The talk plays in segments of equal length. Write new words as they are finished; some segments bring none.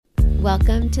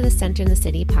Welcome to the Center in the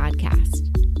City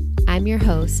podcast. I'm your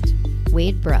host,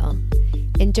 Wade Brill,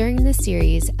 and during this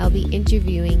series, I'll be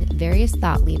interviewing various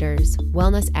thought leaders,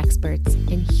 wellness experts,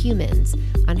 and humans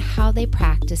on how they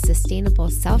practice sustainable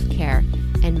self-care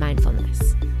and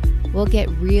mindfulness. We'll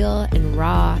get real and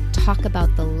raw, talk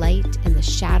about the light and the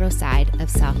shadow side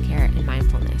of self-care and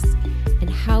mindfulness,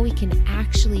 and how we can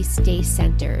actually stay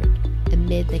centered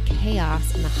amid the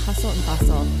chaos and the hustle and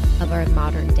bustle of our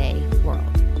modern day world.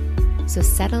 So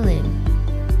settle in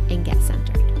and get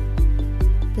centered.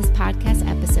 This podcast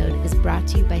episode is brought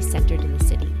to you by Centered in the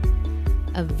City,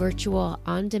 a virtual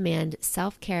on-demand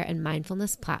self-care and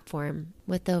mindfulness platform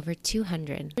with over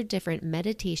 200 different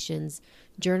meditations,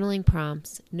 journaling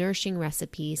prompts, nourishing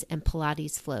recipes, and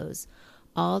Pilates flows,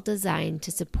 all designed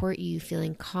to support you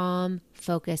feeling calm,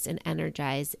 focused, and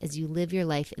energized as you live your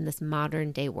life in this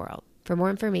modern day world. For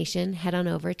more information, head on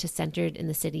over to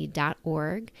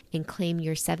centeredinthecity.org and claim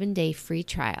your 7-day free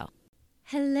trial.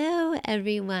 Hello,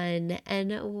 everyone,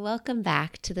 and welcome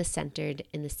back to the Centered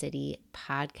in the City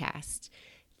podcast.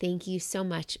 Thank you so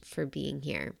much for being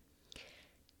here.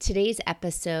 Today's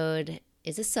episode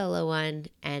is a solo one,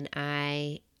 and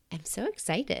I am so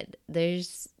excited.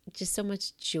 There's just so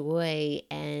much joy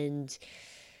and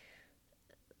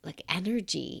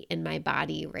energy in my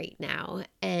body right now.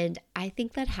 And I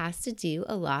think that has to do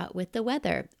a lot with the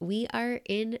weather. We are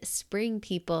in spring,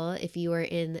 people, if you are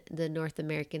in the North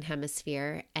American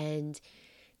hemisphere. And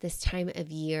this time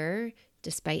of year,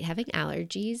 despite having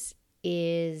allergies,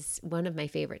 is one of my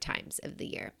favorite times of the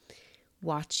year.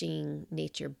 Watching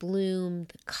nature bloom,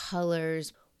 the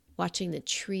colors, watching the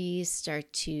trees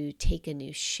start to take a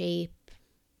new shape,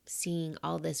 seeing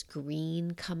all this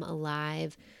green come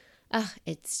alive.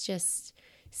 It's just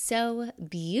so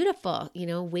beautiful,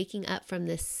 waking up from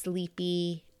this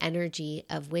sleepy energy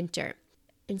of winter.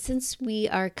 And since we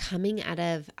are coming out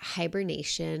of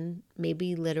hibernation,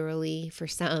 maybe literally for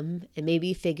some and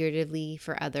maybe figuratively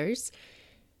for others,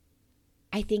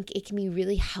 I think it can be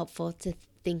really helpful to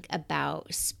think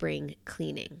about spring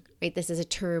cleaning, right? This is a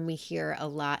term we hear a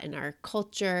lot in our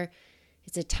culture.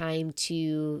 It's a time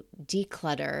to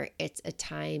declutter. It's a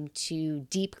time to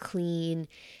deep clean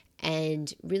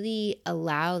and really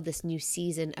allow this new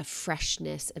season of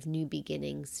freshness, of new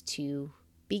beginnings to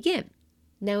begin.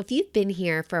 Now, if you've been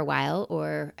here for a while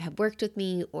or have worked with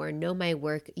me or know my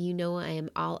work, you know I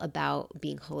am all about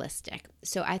being holistic.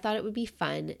 So I thought it would be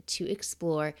fun to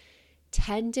explore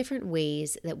 10 different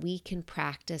ways that we can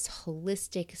practice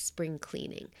holistic spring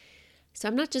cleaning. So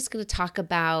I'm not just going to talk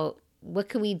about what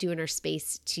can we do in our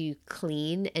space to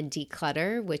clean and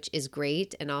declutter, which is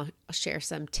great. And I'll share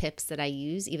some tips that I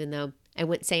use, even though I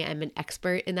wouldn't say I'm an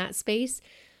expert in that space.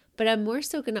 But I'm more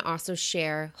so going to also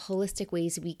share holistic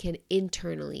ways we can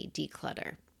internally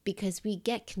declutter, because we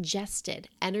get congested,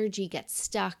 energy gets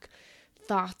stuck,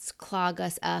 thoughts clog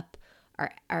us up,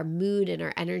 our mood and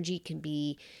our energy can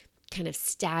be kind of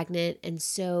stagnant. And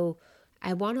so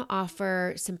I want to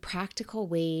offer some practical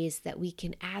ways that we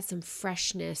can add some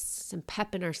freshness, some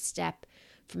pep in our step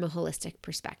from a holistic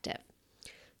perspective.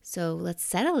 So let's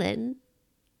settle in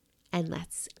and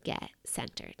let's get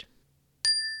centered.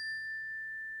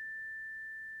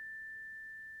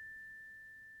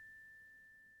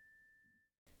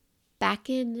 Back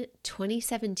in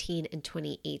 2017 and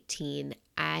 2018,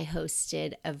 I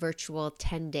hosted a virtual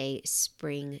 10-day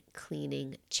spring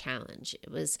cleaning challenge. It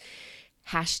was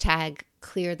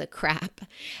 #ClearTheCrap.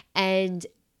 And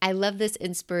I love this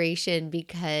inspiration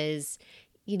because,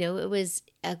 it was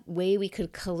a way we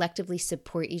could collectively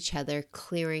support each other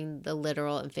clearing the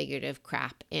literal and figurative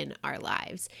crap in our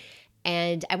lives.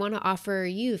 And I want to offer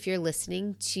you, if you're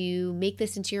listening, to make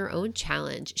this into your own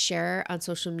challenge. Share on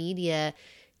social media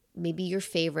maybe your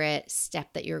favorite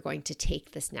step that you're going to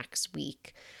take this next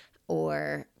week,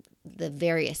 or the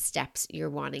various steps you're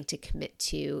wanting to commit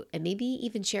to, and maybe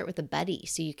even share it with a buddy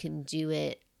so you can do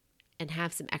it and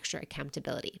have some extra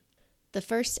accountability. The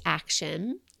first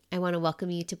action I want to welcome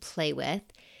you to play with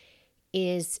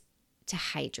is to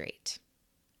hydrate.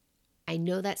 I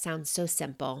know that sounds so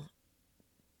simple,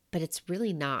 but it's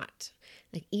really not.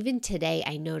 Even today,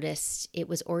 I noticed it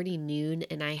was already noon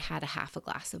and I had a half a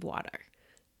glass of water,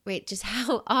 right? Just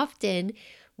how often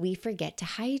we forget to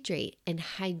hydrate, and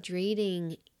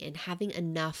hydrating and having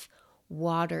enough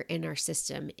water in our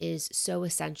system is so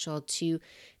essential to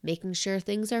making sure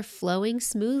things are flowing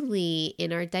smoothly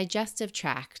in our digestive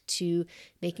tract, to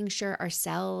making sure our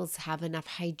cells have enough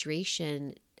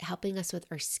hydration, helping us with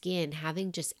our skin,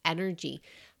 having just energy,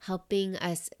 helping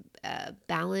us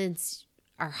balance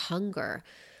our hunger.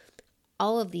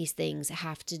 All of these things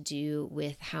have to do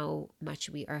with how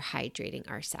much we are hydrating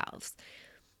ourselves.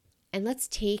 And let's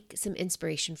take some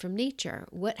inspiration from nature.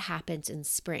 What happens in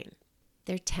spring?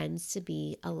 There tends to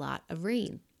be a lot of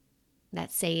rain.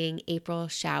 That saying, April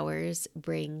showers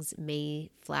brings May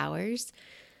flowers.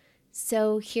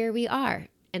 So here we are.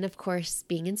 And of course,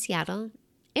 being in Seattle,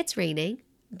 it's raining,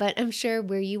 but I'm sure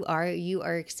where you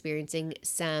are experiencing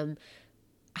some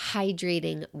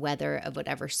hydrating weather of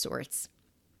whatever sorts.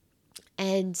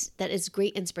 And that is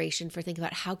great inspiration for thinking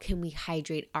about how can we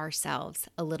hydrate ourselves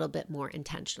a little bit more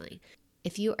intentionally.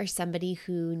 If you are somebody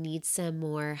who needs some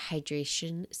more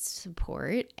hydration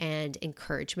support and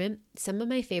encouragement, some of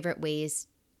my favorite ways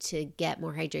to get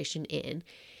more hydration in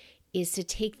is to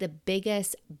take the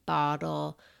biggest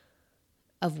bottle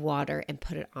of water and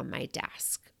put it on my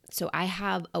desk. So I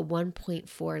have a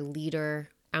 1.4 liter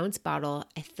ounce bottle.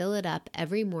 I fill it up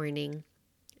every morning,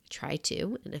 try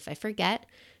to, and if I forget,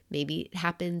 maybe it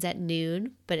happens at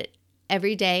noon, but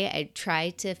every day I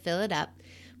try to fill it up,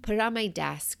 put it on my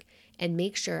desk, and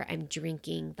make sure I'm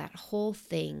drinking that whole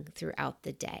thing throughout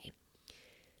the day.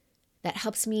 That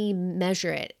helps me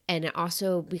measure it, and it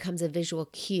also becomes a visual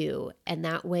cue. And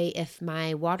that way, if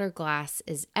my water glass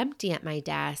is empty at my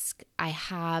desk, I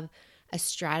have a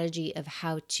strategy of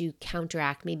how to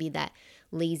counteract maybe that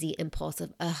lazy impulse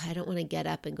of, I don't want to get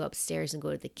up and go upstairs and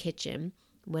go to the kitchen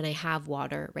when I have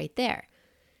water right there.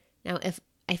 Now, if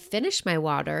I finish my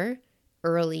water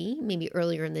early, maybe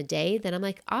earlier in the day, then I'm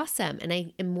like, awesome. And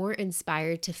I am more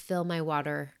inspired to fill my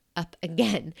water up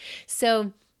again.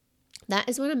 So that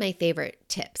is one of my favorite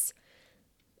tips.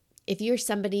 If you're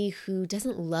somebody who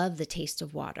doesn't love the taste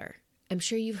of water, I'm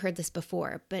sure you've heard this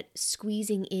before, but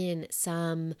squeezing in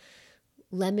some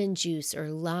lemon juice or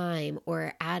lime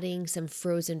or adding some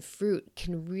frozen fruit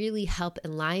can really help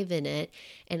enliven it.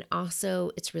 And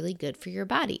also, it's really good for your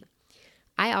body.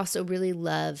 I also really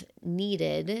love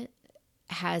Needed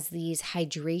has these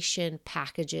hydration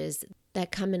packages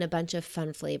that come in a bunch of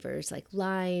fun flavors like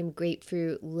lime,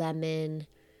 grapefruit, lemon.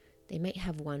 They might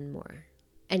have one more.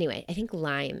 Anyway, I think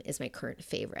lime is my current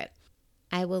favorite.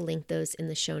 I will link those in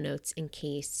the show notes in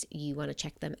case you want to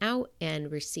check them out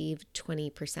and receive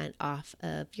 20% off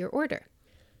of your order.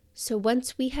 So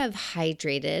once we have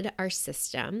hydrated our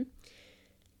system,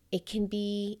 it can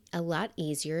be a lot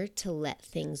easier to let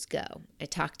things go. I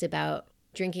talked about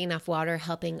drinking enough water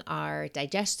helping our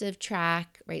digestive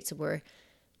tract, right? So we're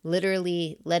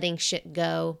literally letting shit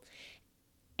go.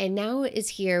 And now is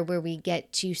here where we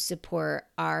get to support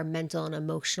our mental and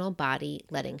emotional body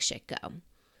letting shit go.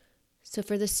 So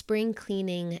for the spring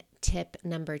cleaning tip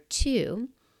number 2,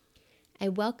 I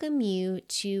welcome you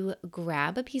to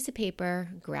grab a piece of paper,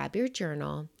 grab your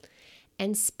journal,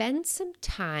 and spend some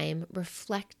time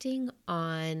reflecting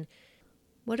on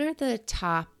what are the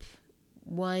top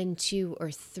 1, 2,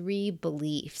 or 3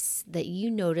 beliefs that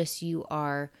you notice you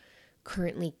are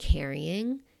currently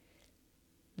carrying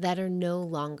that are no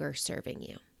longer serving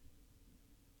you.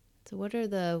 So what are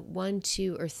the 1,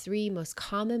 2, or 3 most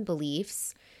common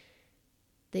beliefs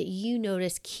that you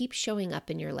notice keep showing up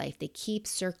in your life? They keep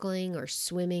circling or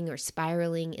swimming or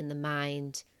spiraling in the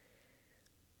mind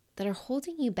that are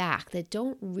holding you back, that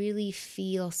don't really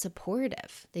feel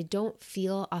supportive. They don't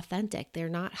feel authentic. They're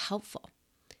not helpful.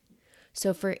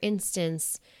 So for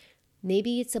instance,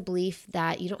 maybe it's a belief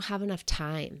that you don't have enough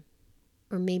time,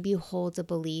 or maybe you hold a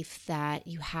belief that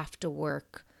you have to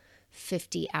work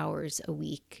 50 hours a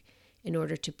week in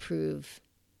order to prove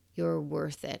you're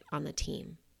worth it on the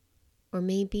team. Or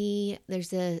maybe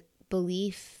there's a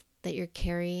belief that you're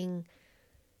carrying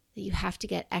that you have to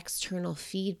get external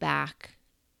feedback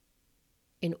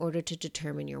in order to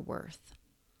determine your worth.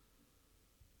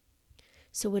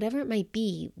 So whatever it might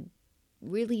be,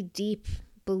 really deep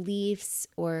beliefs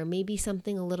or maybe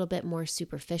something a little bit more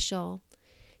superficial,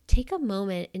 take a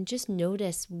moment and just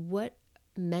notice what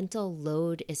mental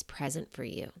load is present for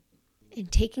you.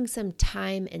 And taking some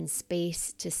time and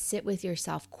space to sit with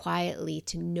yourself quietly,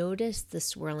 to notice the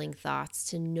swirling thoughts,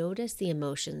 to notice the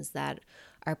emotions that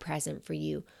are present for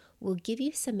you, will give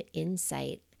you some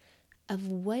insight of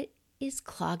what is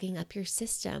clogging up your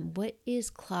system, what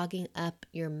is clogging up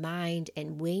your mind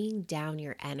and weighing down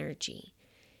your energy.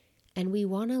 And we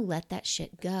want to let that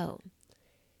shit go.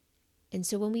 And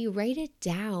so when we write it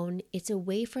down, it's a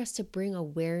way for us to bring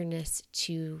awareness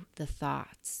to the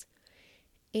thoughts.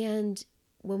 And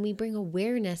when we bring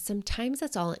awareness, sometimes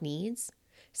that's all it needs.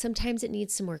 Sometimes it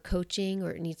needs some more coaching,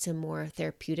 or it needs some more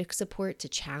therapeutic support to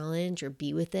challenge or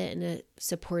be with it in a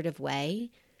supportive way.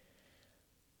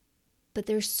 But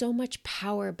there's so much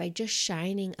power by just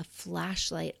shining a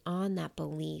flashlight on that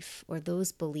belief or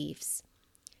those beliefs.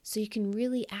 So you can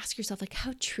really ask yourself, like,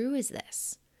 how true is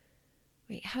this?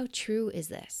 Right? How true is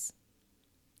this?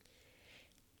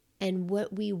 And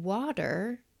what we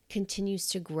water continues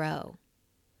to grow.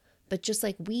 But just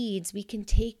like weeds, we can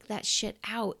take that shit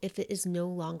out if it is no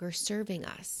longer serving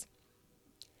us.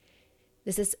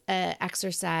 This is an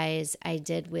exercise I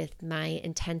did with my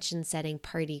intention setting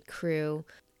party crew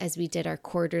as we did our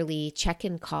quarterly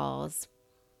check-in calls.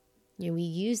 We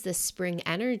use the spring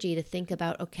energy to think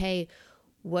about, okay,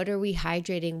 what are we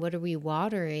hydrating? What are we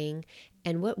watering?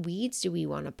 And what weeds do we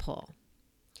want to pull?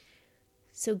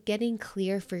 So getting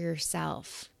clear for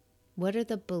yourself. What are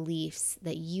the beliefs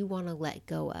that you want to let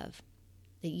go of?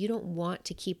 That you don't want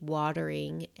to keep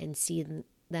watering and see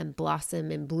them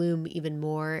blossom and bloom even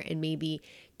more and maybe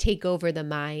take over the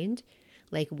mind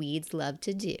like weeds love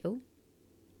to do.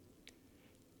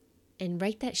 And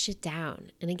write that shit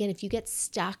down. And again, if you get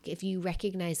stuck, if you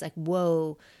recognize like,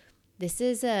 whoa, this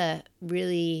is a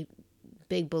really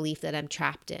big belief that I'm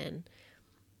trapped in,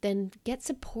 then get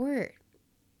support.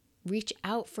 Reach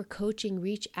out for coaching,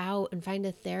 reach out and find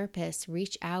a therapist,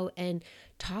 reach out and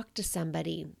talk to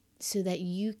somebody so that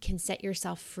you can set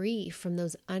yourself free from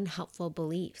those unhelpful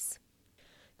beliefs.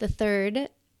 The third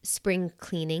spring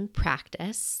cleaning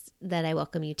practice that I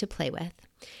welcome you to play with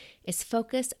is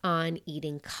focus on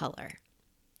eating color.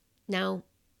 Now,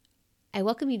 I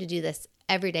welcome you to do this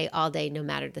every day, all day, no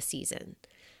matter the season.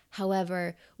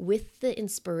 However, with the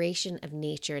inspiration of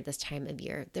nature this time of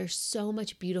year, there's so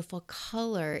much beautiful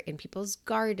color in people's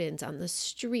gardens, on the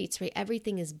streets, right?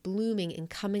 Everything is blooming and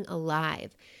coming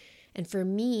alive. And for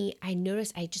me, I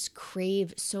notice I just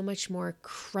crave so much more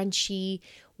crunchy,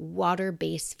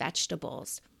 water-based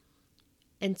vegetables.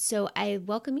 And so I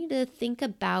welcome you to think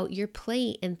about your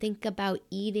plate and think about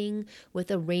eating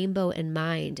with a rainbow in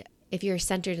mind. If you're a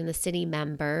Centered in the City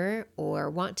member or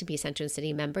want to be a Centered in the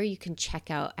City member, you can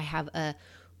check out, I have a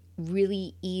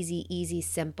really easy,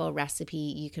 simple recipe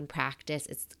you can practice.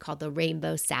 It's called the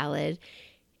rainbow salad.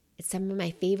 It's some of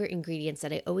my favorite ingredients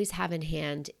that I always have in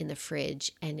hand in the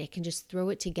fridge, and I can just throw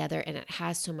it together and it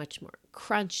has so much more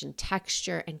crunch and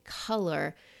texture and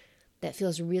color that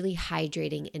feels really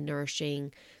hydrating and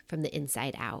nourishing from the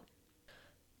inside out.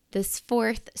 This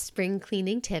fourth spring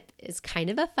cleaning tip is kind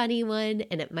of a funny one,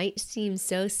 and it might seem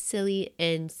so silly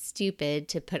and stupid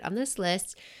to put on this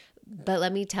list, but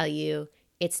let me tell you,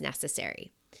 it's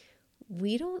necessary.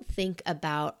 We don't think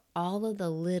about all of the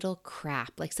little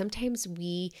crap. Like sometimes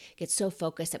we get so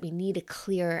focused that we need to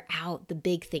clear out the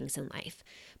big things in life,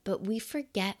 but we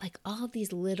forget like all of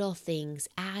these little things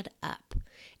add up.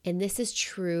 And this is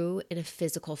true in a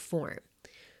physical form.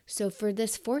 So for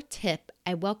this fourth tip,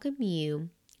 I welcome you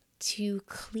to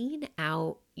clean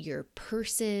out your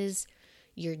purses,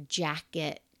 your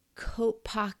jacket, coat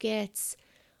pockets,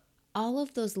 all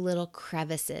of those little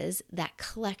crevices that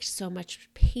collect so much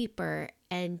paper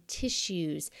and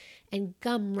tissues and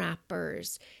gum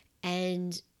wrappers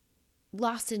and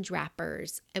lozenge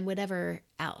wrappers and whatever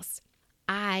else.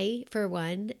 I, for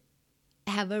one,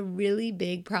 have a really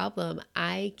big problem.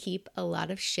 I keep a lot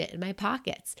of shit in my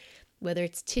pockets, whether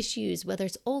it's tissues, whether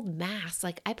it's old masks.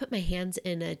 Like I put my hands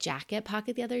in a jacket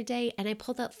pocket the other day and I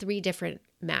pulled out 3 different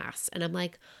masks and I'm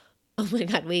like, oh my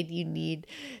God, Wade, you need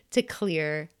to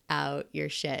clear out your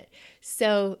shit.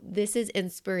 So this is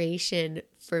inspiration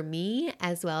for me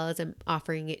as well as I'm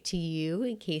offering it to you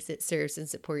in case it serves and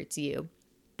supports you.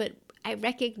 But I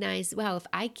recognize, wow, if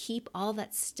I keep all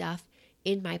that stuff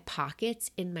in my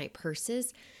pockets, in my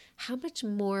purses, how much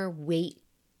more weight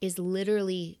is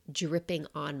literally dripping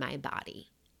on my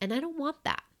body. And I don't want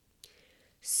that.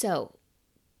 So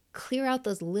clear out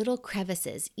those little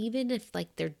crevices, even if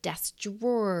like they're desk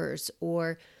drawers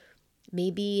or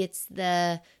maybe it's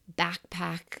the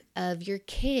backpack of your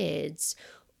kids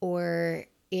or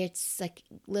it's like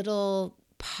little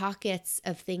pockets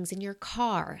of things in your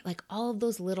car. Like all of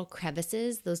those little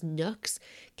crevices, those nooks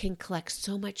can collect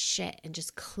so much shit and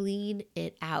just clean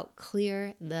it out,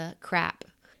 clear the crap.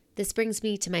 This brings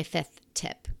me to my 5th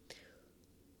tip.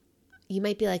 You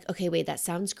might be like, okay, wait, that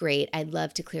sounds great. I'd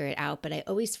love to clear it out, but I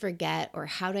always forget, or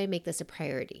how do I make this a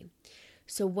priority?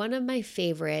 So one of my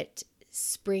favorite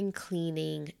spring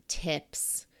cleaning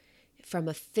tips from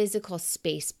a physical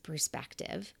space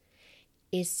perspective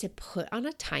is to put on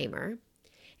a timer.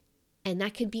 And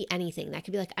that could be anything. That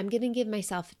could be like, I'm going to give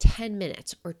myself 10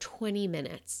 minutes or 20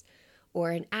 minutes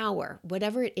or an hour,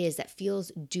 whatever it is that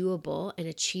feels doable and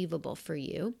achievable for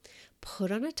you.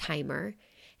 Put on a timer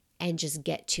and just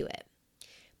get to it.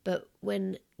 But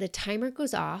when the timer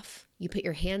goes off, you put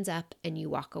your hands up and you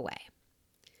walk away.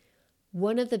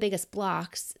 One of the biggest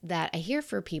blocks that I hear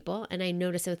for people, and I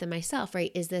notice it within myself,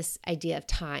 right, is this idea of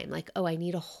time. Like, oh, I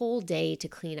need a whole day to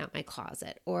clean out my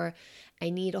closet, or I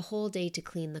need a whole day to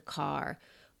clean the car,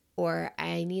 or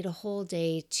I need a whole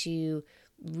day to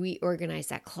reorganize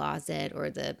that closet or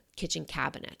the kitchen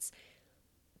cabinets.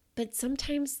 But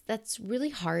sometimes that's really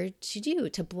hard to do,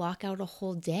 to block out a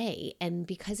whole day. And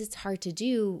because it's hard to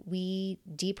do, we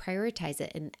deprioritize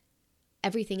it and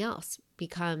everything else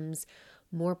becomes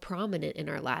more prominent in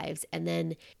our lives. And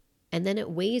then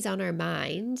it weighs on our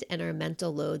mind and our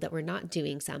mental load that we're not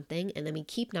doing something. And then we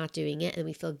keep not doing it and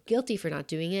we feel guilty for not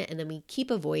doing it. And then we keep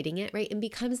avoiding it, right? And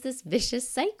becomes this vicious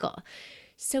cycle.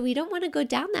 So we don't want to go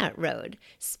down that road,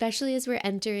 especially as we're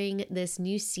entering this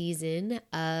new season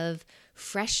of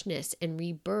freshness and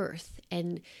rebirth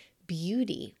and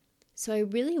beauty. So I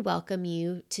really welcome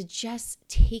you to just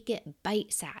take it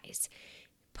bite size.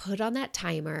 Put on that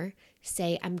timer,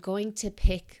 say, I'm going to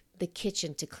pick the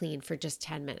kitchen to clean for just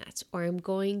 10 minutes, or I'm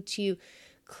going to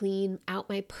clean out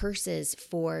my purses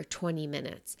for 20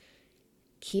 minutes.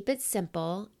 Keep it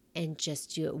simple and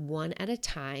just do it one at a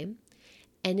time.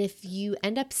 And if you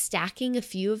end up stacking a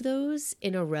few of those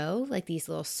in a row, like these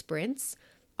little sprints,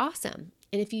 awesome.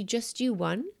 And if you just do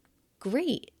one,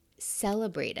 great.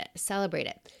 Celebrate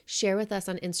it. Share with us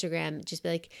on Instagram. Just be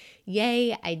like,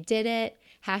 yay, I did it.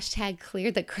 Hashtag clear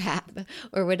the crap,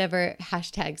 or whatever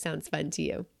hashtag sounds fun to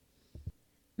you.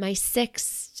 My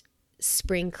sixth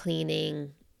spring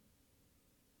cleaning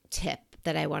tip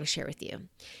that I want to share with you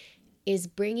is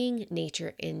bringing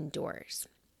nature indoors.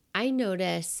 I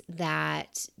notice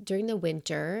that during the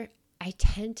winter, I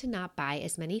tend to not buy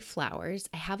as many flowers.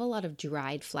 I have a lot of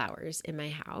dried flowers in my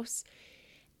house,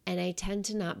 and I tend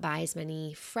to not buy as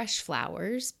many fresh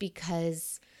flowers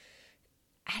because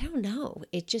I don't know,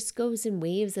 it just goes in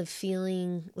waves of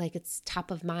feeling like it's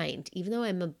top of mind. Even though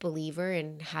I'm a believer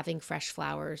in having fresh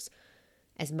flowers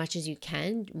as much as you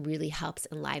can really helps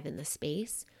enliven the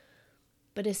space.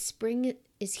 But as spring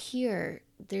is here,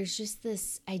 there's just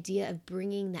this idea of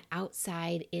bringing the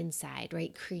outside inside,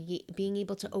 right? Being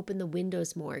able to open the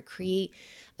windows more, create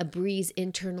a breeze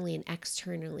internally and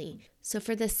externally. So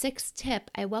for the sixth tip,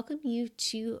 I welcome you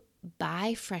to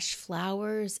buy fresh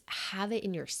flowers, have it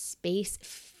in your space,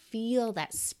 feel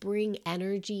that spring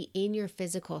energy in your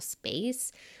physical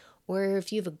space. Or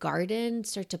if you have a garden,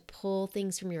 start to pull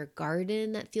things from your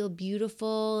garden that feel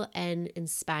beautiful and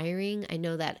inspiring. I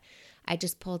know that I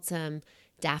just pulled some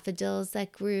daffodils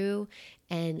that grew,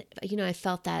 and I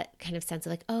felt that kind of sense of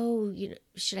like, oh,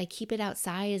 should I keep it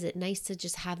outside? Is it nice to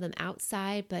just have them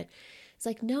outside? But it's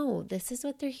like, no, this is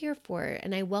what they're here for.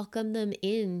 And I welcome them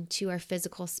into our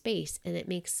physical space. And it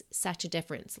makes such a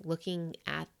difference. Looking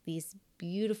at these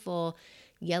beautiful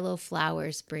yellow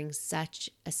flowers brings such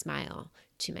a smile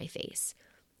to my face.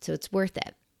 So it's worth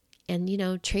it. And,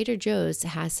 Trader Joe's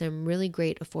has some really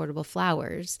great affordable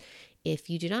flowers if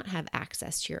you do not have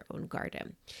access to your own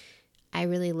garden. I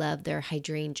really love their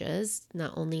hydrangeas.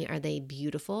 Not only are they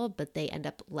beautiful, but they end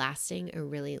up lasting a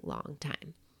really long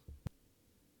time.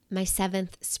 My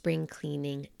seventh spring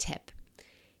cleaning tip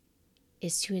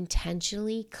is to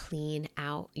intentionally clean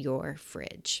out your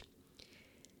fridge.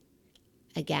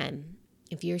 Again,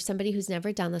 if you're somebody who's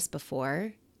never done this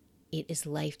before, it is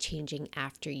life-changing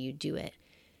after you do it.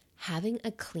 Having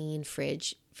a clean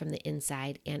fridge from the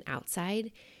inside and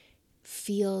outside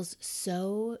feels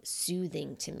so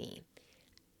soothing to me.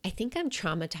 I think I'm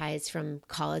traumatized from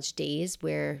college days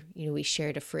where, we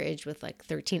shared a fridge with like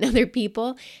 13 other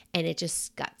people and it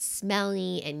just got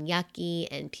smelly and yucky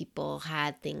and people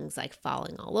had things like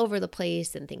falling all over the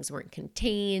place and things weren't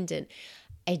contained, and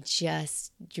it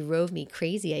just drove me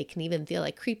crazy. I can even feel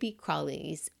like creepy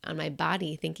crawlies on my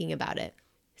body thinking about it.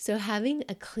 So having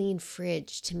a clean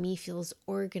fridge to me feels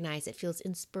organized. It feels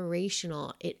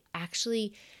inspirational. It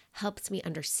actually helps me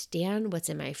understand what's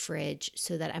in my fridge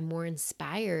so that I'm more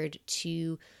inspired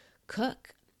to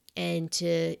cook and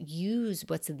to use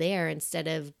what's there instead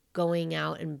of going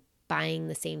out and buying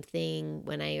the same thing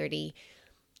when I already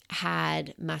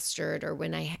had mustard or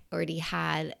when I already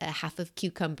had a half of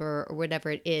cucumber or whatever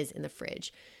it is in the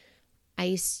fridge. I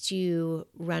used to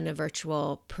run a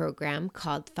virtual program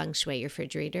called Feng Shui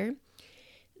Refrigerator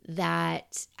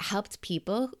that helped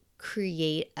people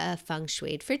create a Feng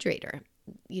Shui refrigerator.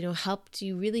 Helped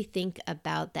you really think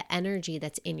about the energy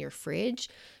that's in your fridge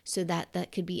so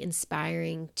that could be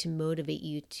inspiring to motivate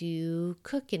you to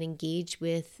cook and engage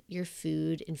with your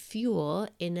food and fuel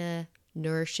in a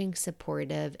nourishing,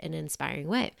 supportive, and inspiring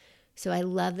way. So I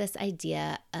love this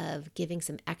idea of giving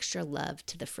some extra love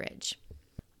to the fridge.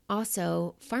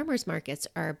 Also, farmers markets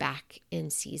are back in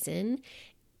season.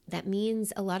 That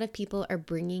means a lot of people are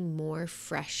bringing more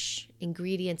fresh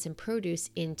ingredients and produce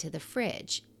into the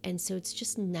fridge. And so it's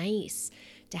just nice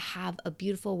to have a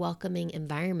beautiful, welcoming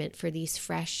environment for these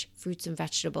fresh fruits and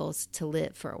vegetables to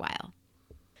live for a while.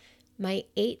 My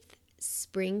eighth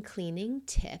spring cleaning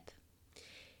tip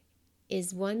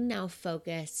is one now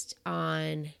focused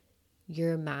on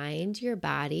your mind, your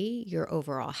body, your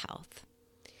overall health.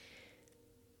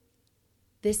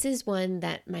 This is one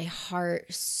that my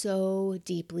heart so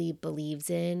deeply believes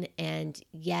in, and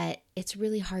yet it's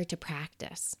really hard to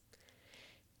practice.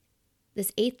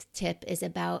 This 8th tip is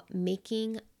about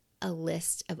making a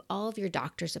list of all of your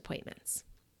doctor's appointments.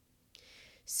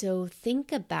 So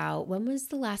think about, when was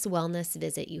the last wellness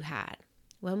visit you had?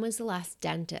 When was the last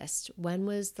dentist? When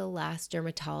was the last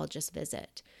dermatologist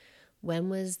visit? When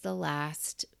was the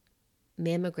last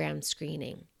mammogram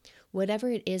screening?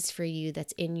 Whatever it is for you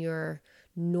that's in your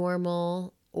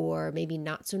normal or maybe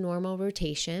not so normal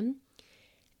rotation,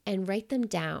 and write them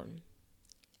down.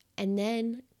 And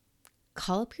then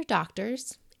call up your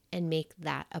doctors and make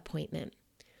that appointment.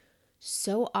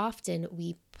 So often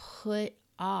we put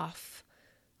off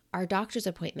our doctor's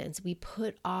appointments. We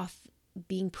put off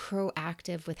being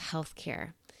proactive with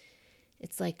healthcare.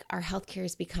 It's like our healthcare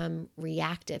has become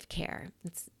reactive care.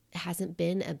 It hasn't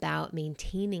been about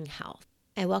maintaining health.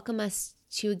 I welcome us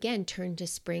to again turn to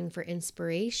spring for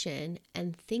inspiration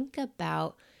and think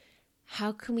about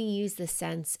how can we use the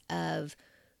sense of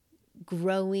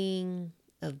growing,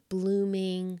 of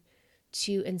blooming,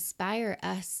 to inspire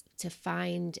us to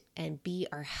find and be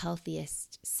our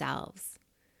healthiest selves.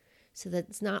 So that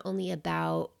it's not only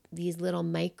about these little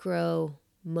micro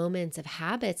moments of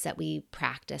habits that we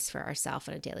practice for ourselves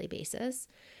on a daily basis,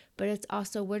 but it's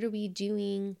also what are we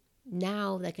doing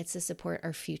now that gets to support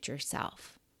our future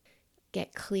self.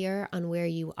 Get clear on where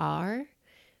you are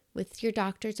with your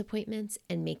doctor's appointments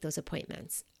and make those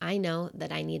appointments. I know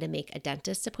that I need to make a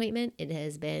dentist appointment. It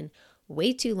has been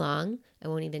way too long. I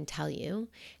won't even tell you.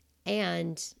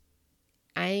 And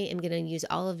I am going to use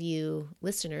all of you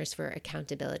listeners for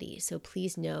accountability. So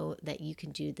please know that you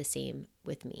can do the same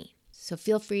with me. So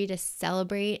feel free to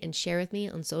celebrate and share with me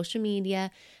on social media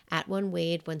at One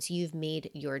Wade once you've made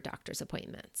your doctor's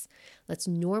appointments. Let's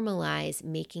normalize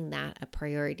making that a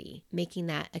priority, making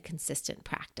that a consistent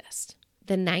practice.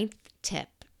 The 9th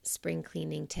tip, spring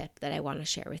cleaning tip that I want to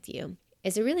share with you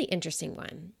is a really interesting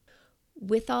one.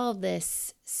 With all of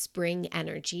this spring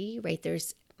energy, right,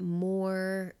 there's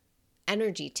more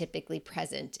energy typically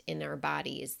present in our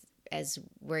bodies as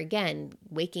we're again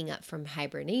waking up from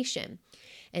hibernation.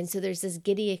 And so there's this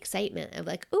giddy excitement of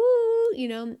like,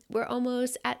 ooh, we're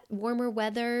almost at warmer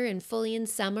weather and fully in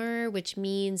summer, which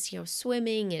means,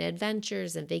 swimming and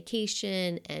adventures and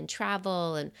vacation and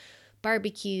travel and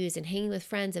barbecues and hanging with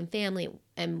friends and family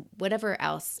and whatever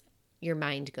else your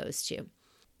mind goes to.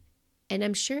 And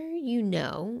I'm sure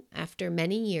after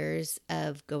many years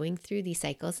of going through these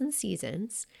cycles and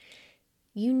seasons,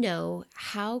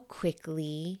 how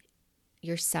quickly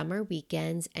your summer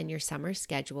weekends and your summer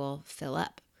schedule fill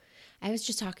up. I was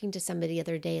just talking to somebody the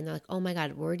other day and they're like, oh my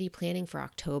God, we're already planning for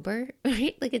October,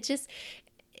 right? Like it's just,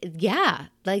 yeah,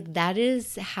 like that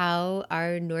is how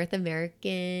our North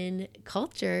American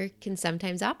culture can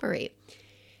sometimes operate.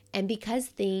 And because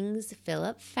things fill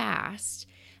up fast,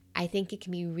 I think it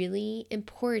can be really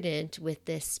important with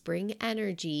this spring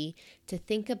energy to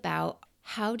think about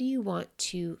how do you want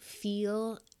to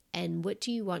feel and what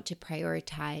do you want to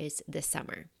prioritize this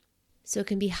summer. So it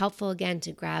can be helpful again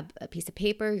to grab a piece of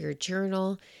paper, your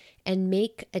journal, and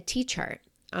make a T-chart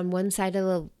on one side of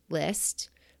the list,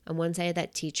 on one side of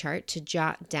that T-chart to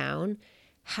jot down,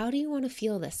 how do you want to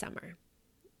feel this summer?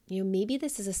 Maybe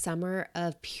this is a summer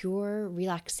of pure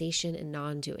relaxation and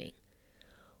non-doing.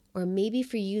 Or maybe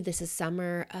for you, this is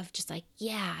summer of just like,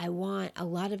 yeah, I want a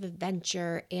lot of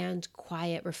adventure and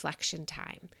quiet reflection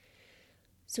time.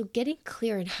 So getting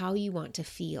clear on how you want to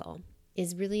feel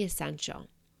is really essential.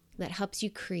 That helps you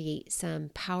create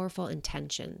some powerful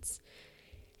intentions.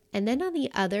 And then on the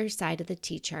other side of the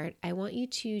T-chart, I want you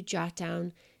to jot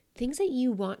down things that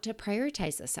you want to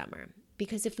prioritize this summer.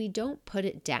 Because if we don't put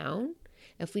it down,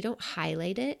 if we don't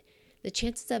highlight it, the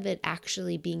chances of it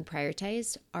actually being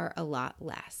prioritized are a lot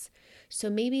less. So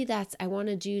maybe that's, I want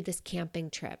to do this camping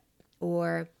trip,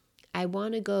 or I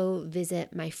want to go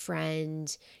visit my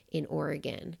friend in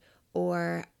Oregon,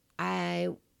 or I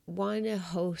want to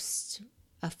host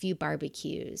a few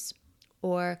barbecues,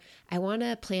 or I want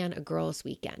to plan a girls'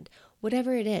 weekend.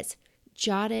 Whatever it is,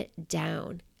 jot it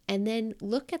down and then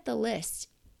look at the list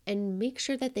and make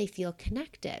sure that they feel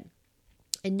connected.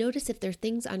 And notice if there are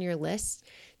things on your list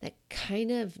that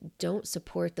kind of don't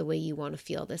support the way you want to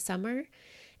feel this summer,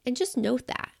 and just note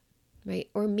that, right?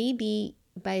 Or maybe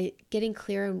by getting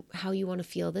clear on how you want to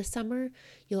feel this summer,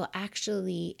 you'll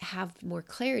actually have more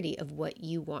clarity of what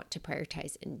you want to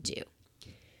prioritize and do.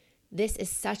 This is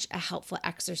such a helpful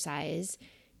exercise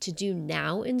to do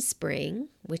now in spring,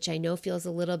 which I know feels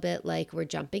a little bit like we're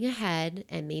jumping ahead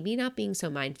and maybe not being so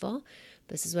mindful.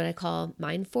 This is what I call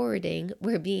mind forwarding.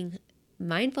 We're being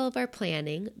mindful of our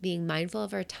planning, being mindful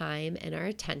of our time and our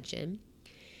attention.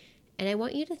 And I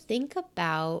want you to think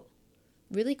about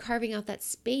really carving out that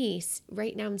space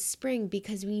right now in spring,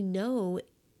 because we know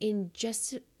in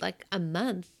just like a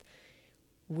month,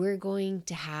 we're going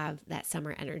to have that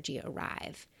summer energy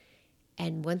arrive.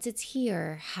 And once it's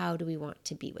here, how do we want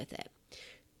to be with it?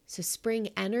 So spring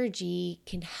energy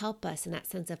can help us in that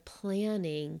sense of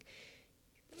planning.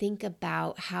 Think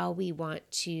about how we want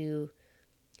to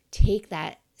take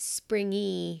that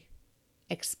springy,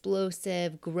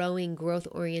 explosive, growing,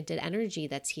 growth-oriented energy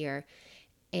that's here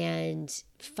and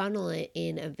funnel it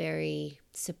in a very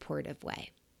supportive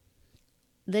way.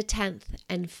 The 10th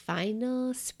and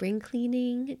final spring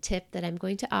cleaning tip that I'm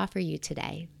going to offer you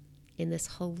today in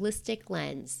this holistic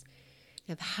lens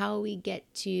of how we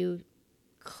get to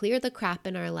clear the crap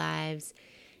in our lives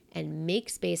and make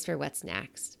space for what's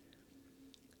next.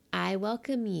 I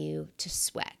welcome you to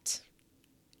sweat.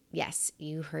 Yes,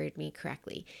 you heard me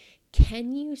correctly.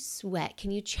 Can you sweat?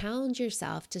 Can you challenge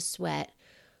yourself to sweat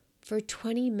for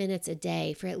 20 minutes a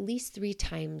day for at least 3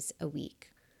 times a week?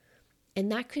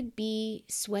 And that could be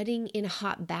sweating in a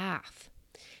hot bath.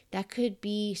 That could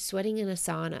be sweating in a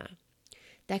sauna.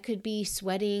 That could be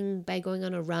sweating by going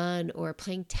on a run or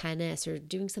playing tennis or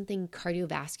doing something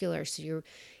cardiovascular, so you're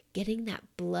getting that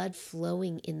blood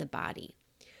flowing in the body.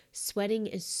 Sweating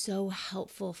is so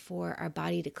helpful for our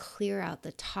body to clear out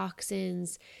the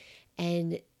toxins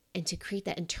and to create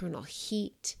that internal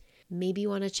heat. Maybe you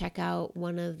want to check out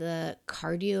one of the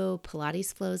cardio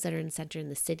Pilates flows that are in Center in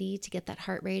the City to get that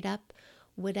heart rate up.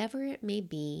 Whatever it may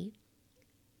be,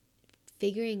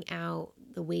 figuring out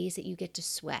the ways that you get to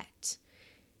sweat,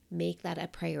 make that a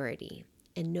priority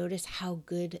and notice how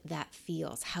good that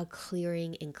feels, how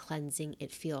clearing and cleansing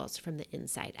it feels from the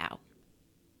inside out.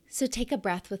 So take a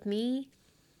breath with me.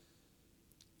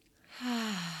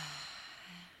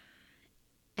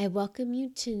 I welcome you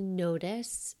to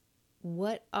notice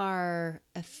what are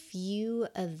a few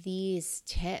of these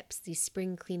tips, these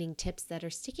spring cleaning tips that are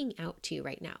sticking out to you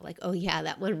right now. Like, oh yeah,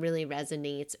 that one really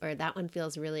resonates, or that one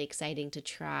feels really exciting to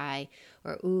try,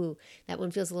 or ooh, that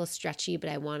one feels a little stretchy, but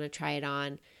I want to try it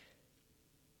on.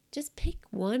 Just pick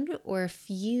one or a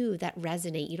few that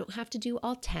resonate. You don't have to do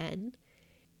all 10,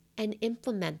 and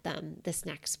implement them this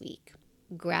next week.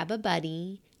 Grab a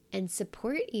buddy and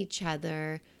support each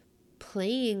other,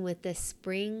 playing with the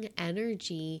spring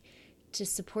energy to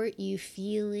support you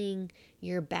feeling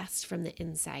your best from the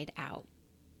inside out.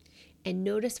 And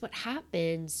notice what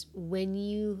happens when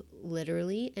you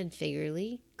literally and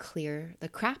figuratively clear the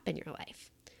crap in your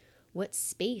life. What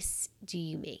space do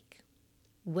you make?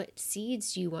 What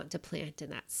seeds do you want to plant in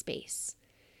that space?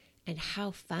 And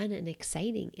how fun and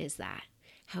exciting is that?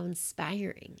 How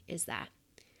inspiring is that?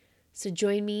 So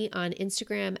join me on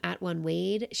Instagram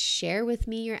 @OneWade. Share with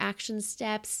me your action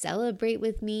steps. Celebrate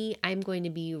with me. I'm going to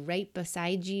be right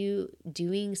beside you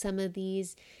doing some of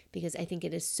these because I think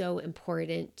it is so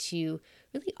important to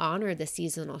really honor the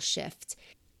seasonal shift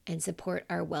and support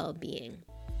our well-being.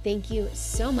 Thank you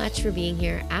so much for being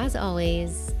here. As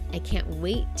always, I can't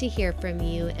wait to hear from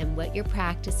you and what you're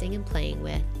practicing and playing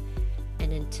with.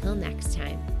 And until next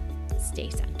time, stay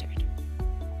centered.